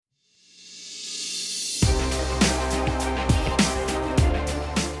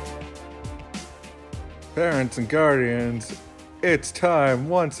Parents and guardians, it's time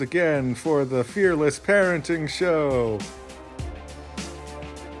once again for the Fearless Parenting Show.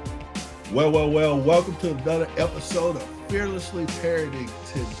 Well, welcome to another episode of Fearlessly Parenting.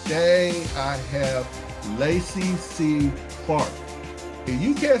 Today I have Lacey C. Clark. And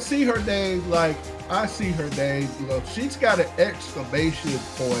you can't see her name like I see her name. You know, she's got an exclamation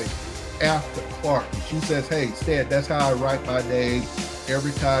point after Clark. She says, hey, Stan, that's how I write my name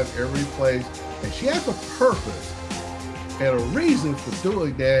every time, every place. And she has a purpose and a reason for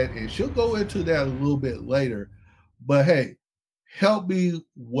doing that. And she'll go into that a little bit later. But hey, help me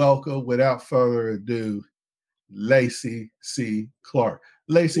welcome, without further ado, Lacey C. Clark.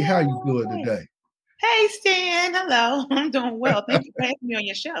 Lacey, how you doing today? Hey, Stan. Hello. I'm doing well. Thank you for having me on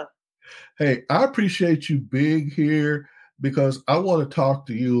your show. Hey, I appreciate you being here because I want to talk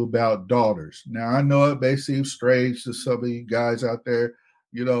to you about daughters. Now, I know it may seem strange to some of you guys out there.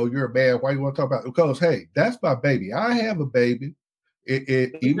 You know, you're a man. Why you want to talk about it? Because, hey, that's my baby. I have a baby.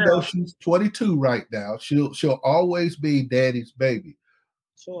 Even though she's 22 right now, she'll always be daddy's baby.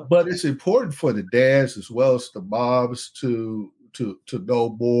 Sure. But it's important for the dads as well as the moms to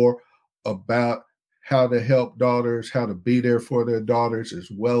know more about how to help daughters, how to be there for their daughters,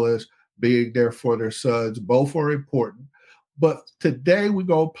 as well as being there for their sons. Both are important. But today we're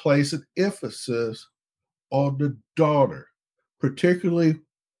going to place an emphasis on the daughter, particularly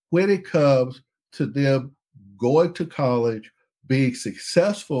when it comes to them going to college, being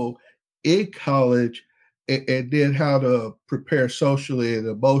successful in college, and then how to prepare socially and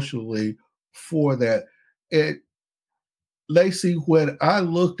emotionally for that. And Lacey, when I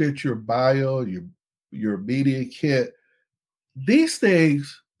looked at your bio, your media kit, these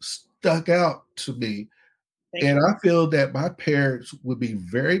things stuck out to me. And I feel that my parents would be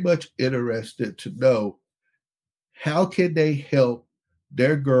very much interested to know how can they help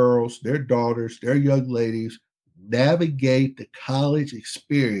their girls, their daughters, their young ladies navigate the college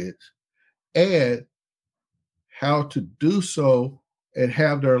experience and how to do so and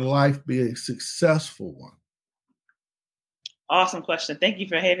have their life be a successful one. Awesome question. Thank you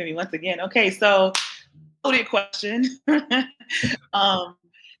for having me once again. Okay, so loaded question.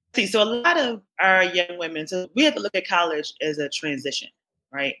 So a lot of our young women, so we have to look at college as a transition,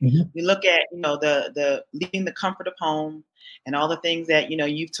 right? Mm-hmm. We look at, the leaving the comfort of home and all the things that,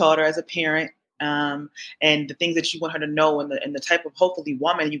 you've taught her as a parent, and the things that you want her to know and the type of, hopefully,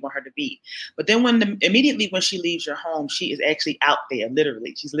 woman you want her to be. But then immediately when she leaves your home, she is actually out there,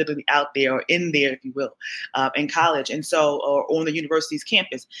 literally. She's literally out there or in there, if you will, in college. And so, or on the university's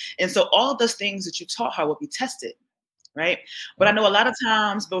campus. And so all those things that you taught her will be tested. Right. But I know a lot of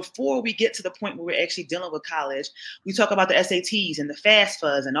times before we get to the point where we're actually dealing with college, we talk about the SATs and the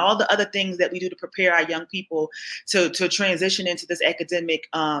FAFSAs and all the other things that we do to prepare our young people to transition into this academic,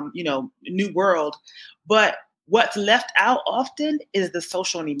 new world. But what's left out often is the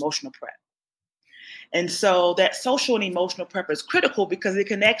social and emotional prep. And so that social and emotional prep is critical because it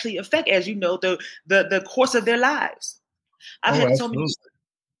can actually affect, as you know, the course of their lives. I've had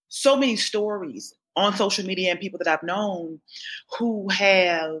so many stories on social media and people that I've known who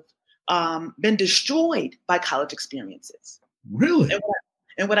have been destroyed by college experiences. Really?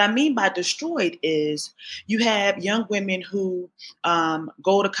 And what I mean by destroyed is you have young women who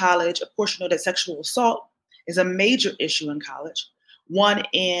go to college. Of course, you know that sexual assault is a major issue in college. 1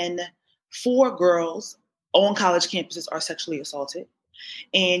 in 4 girls on college campuses are sexually assaulted.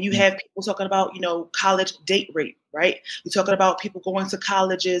 And you have people talking about, college date rape, right? You're talking about people going to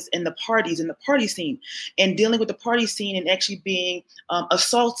colleges and the parties and the party scene and dealing with the party scene and actually being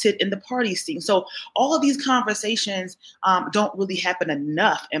assaulted in the party scene. So all of these conversations don't really happen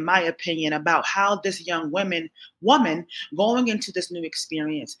enough, in my opinion, about how this young woman going into this new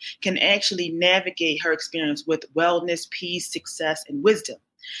experience can actually navigate her experience with wellness, peace, success, and wisdom.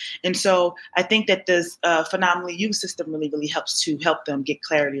 And so I think that this Phenomenally You system really helps to help them get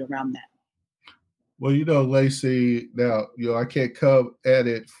clarity around that. Well, Lacey, now, I can't come at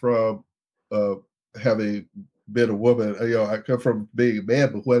it from having been a woman. I come from being a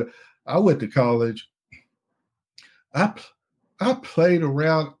man, but when I went to college, I played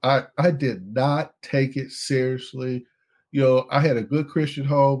around. I did not take it seriously. I had a good Christian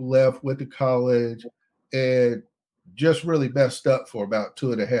home, went to college, and just really messed up for about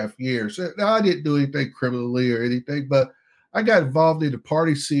 2.5 years. Now, I didn't do anything criminally or anything, but I got involved in the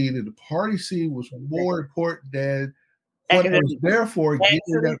party scene, and the party scene was more important than what I was there for, getting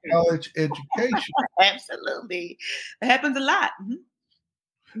that college education. Absolutely. It happens a lot.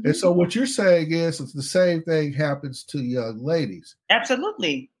 Mm-hmm. And so what you're saying is it's the same thing happens to young ladies.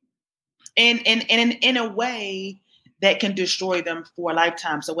 Absolutely. And in a way that can destroy them for a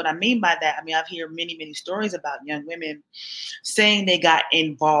lifetime. So what I mean by that, I mean, I've heard many, many stories about young women saying they got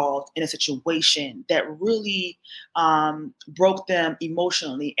involved in a situation that really broke them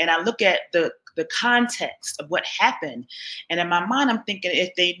emotionally. And I look at the context of what happened. And in my mind, I'm thinking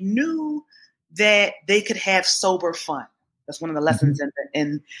if they knew that they could have sober fun, that's one of the lessons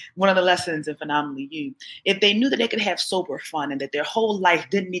in one of the lessons in Phenomenally You. If they knew that they could have sober fun and that their whole life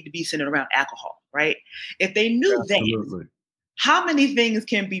didn't need to be centered around alcohol, right? If they knew that, how many things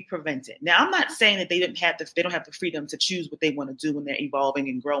can be prevented? Now, I'm not saying that they don't have the freedom to choose what they want to do when they're evolving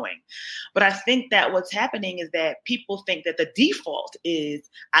and growing. But I think that what's happening is that people think that the default is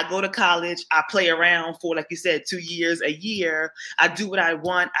I go to college, I play around for, like you said, 2 years, a year, I do what I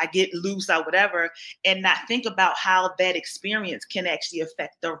want, I get loose or whatever, and not think about how that experience can actually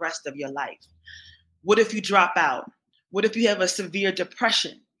affect the rest of your life. What if you drop out? What if you have a severe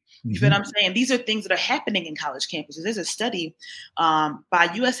depression? You feel what I'm saying? These are things that are happening in college campuses. There's a study by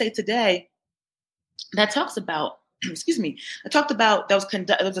USA Today that talks about, there was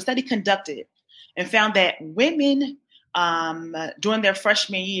a study conducted and found that women during their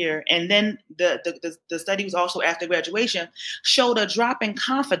freshman year, and then the study was also after graduation, showed a drop in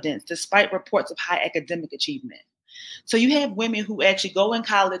confidence despite reports of high academic achievement. So you have women who actually go in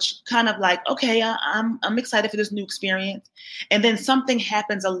college kind of like, okay, I'm excited for this new experience. And then something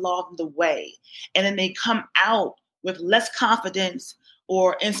happens along the way. And then they come out with less confidence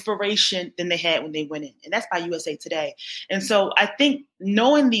or inspiration than they had when they went in. And that's by USA Today. And so I think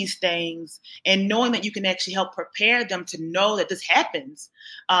knowing these things and knowing that you can actually help prepare them to know that this happens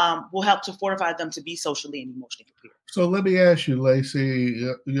will help to fortify them to be socially and emotionally prepared. So let me ask you, Lacey,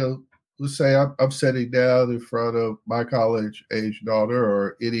 let's say I'm sitting down in front of my college-age daughter,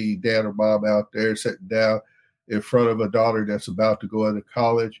 or any dad or mom out there sitting down in front of a daughter that's about to go into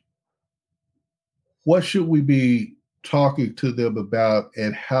college. What should we be talking to them about,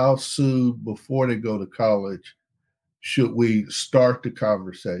 and how soon before they go to college should we start the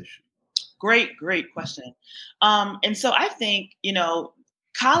conversation? Great question. And so I think,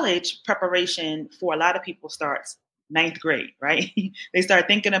 college preparation for a lot of people starts 9th grade, right? They start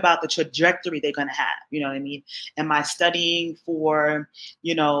thinking about the trajectory they're going to have. You know what I mean? Am I studying for,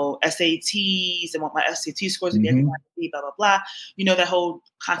 SATs and want my SAT scores to be blah, blah, blah. That whole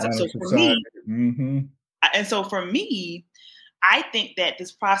concept. So for me, and so for me, I think that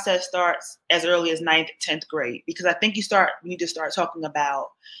this process starts as early as 9th, 10th grade, because I think you need to start talking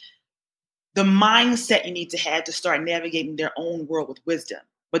about the mindset you need to have to start navigating their own world with wisdom.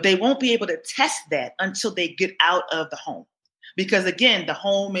 But they won't be able to test that until they get out of the home. Because again, the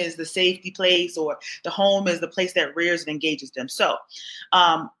home is the safety place, or the home is the place that rears and engages them. So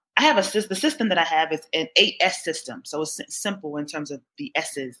I have the system that I have is an 8S system. So it's simple in terms of the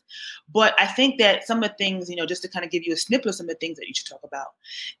S's. But I think that some of the things, just to kind of give you a snippet of some of the things that you should talk about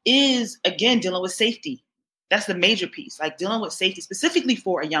is, again, dealing with safety. That's the major piece, like dealing with safety specifically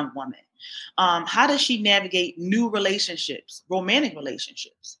for a young woman. How does she navigate new relationships, romantic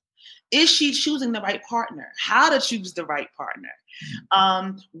relationships? Is she choosing the right partner? How to choose the right partner?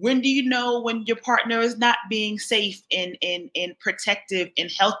 When do you know when your partner is not being safe and protective and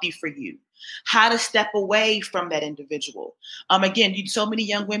healthy for you? How to step away from that individual. Again, so many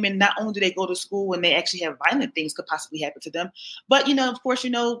young women, not only do they go to school and they actually have violent things could possibly happen to them, but, of course,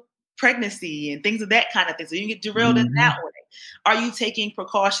 pregnancy and things of that kind of thing. So you can get derailed in that way. Are you taking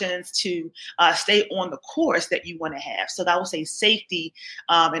precautions to stay on the course that you want to have? So I would say safety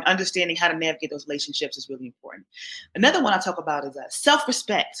and understanding how to navigate those relationships is really important. Another one I talk about is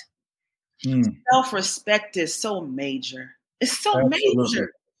self-respect. Self-respect is so major. It's so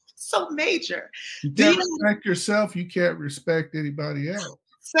major. So major. You can't respect yourself, you can't respect anybody else.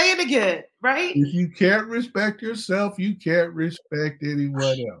 Say it again, right? If you can't respect yourself, you can't respect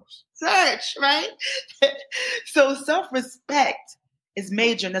anyone else. Search, right? So self-respect is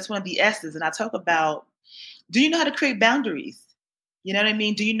major, and that's one of the S's. And I talk about, do you know how to create boundaries? You know what I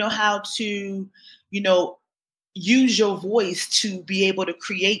mean? Do you know how to, use your voice to be able to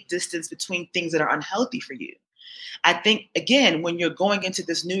create distance between things that are unhealthy for you? I think, again, when you're going into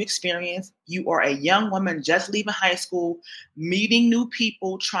this new experience, you are a young woman just leaving high school, meeting new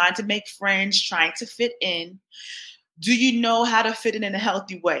people, trying to make friends, trying to fit in. Do you know how to fit in a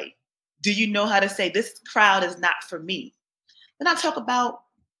healthy way? Do you know how to say, this crowd is not for me? Then I talk about,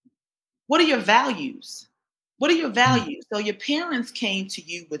 what are your values? What are your values? So your parents came to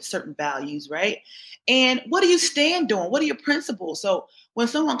you with certain values, right? And what do you stand on? What are your principles? So when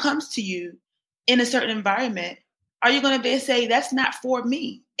someone comes to you in a certain environment, are you going to say, that's not for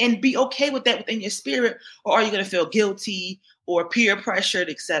me, and be okay with that within your spirit? Or are you going to feel guilty or peer pressured,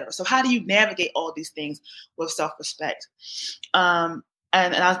 etc. So how do you navigate all these things with self-respect? And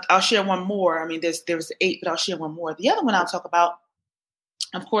I'll share one more. I mean, there's 8, but I'll share one more. The other one I'll talk about,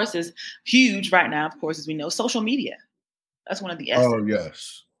 of course, is huge right now. Of course, as we know, social media. That's one of the Oh,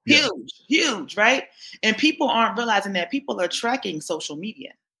 yes. Huge, right? And people aren't realizing that people are tracking social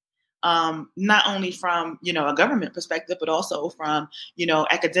media. Not only from, a government perspective, but also from,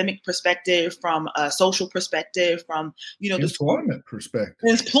 academic perspective, from a social perspective, from, the employment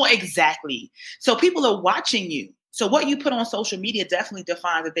perspective. Exactly. So people are watching you. So what you put on social media definitely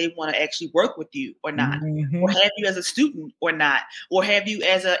defines that they want to actually work with you or not, or have you as a student or not, or have you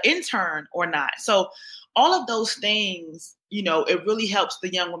as an intern or not. So all of those things, it really helps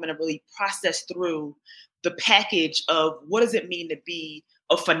the young woman to really process through the package of what does it mean to be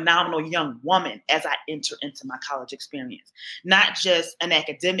a phenomenal young woman as I enter into my college experience. Not just an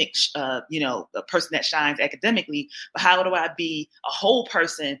academic, a person that shines academically, but how do I be a whole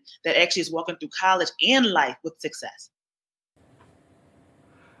person that actually is walking through college and life with success?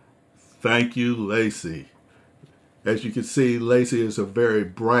 Thank you, Lacey. As you can see, Lacey is a very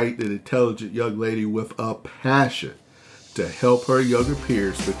bright and intelligent young lady with a passion to help her younger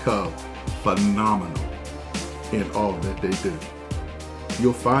peers become phenomenal in all that they do.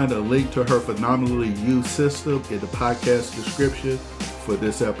 You'll find a link to her Phenomenally You system in the podcast description for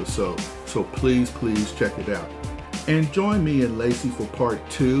this episode. So please check it out. And join me and Lacey for part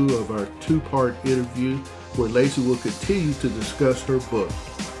 2 of our 2-part interview where Lacey will continue to discuss her book,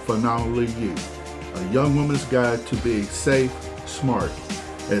 Phenomenally You, A Young Woman's Guide to Being Safe, Smart,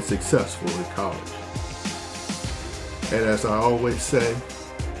 and Successful in College. And as I always say,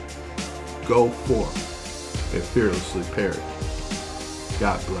 go forth and fearlessly parent.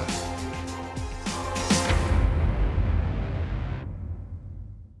 God bless.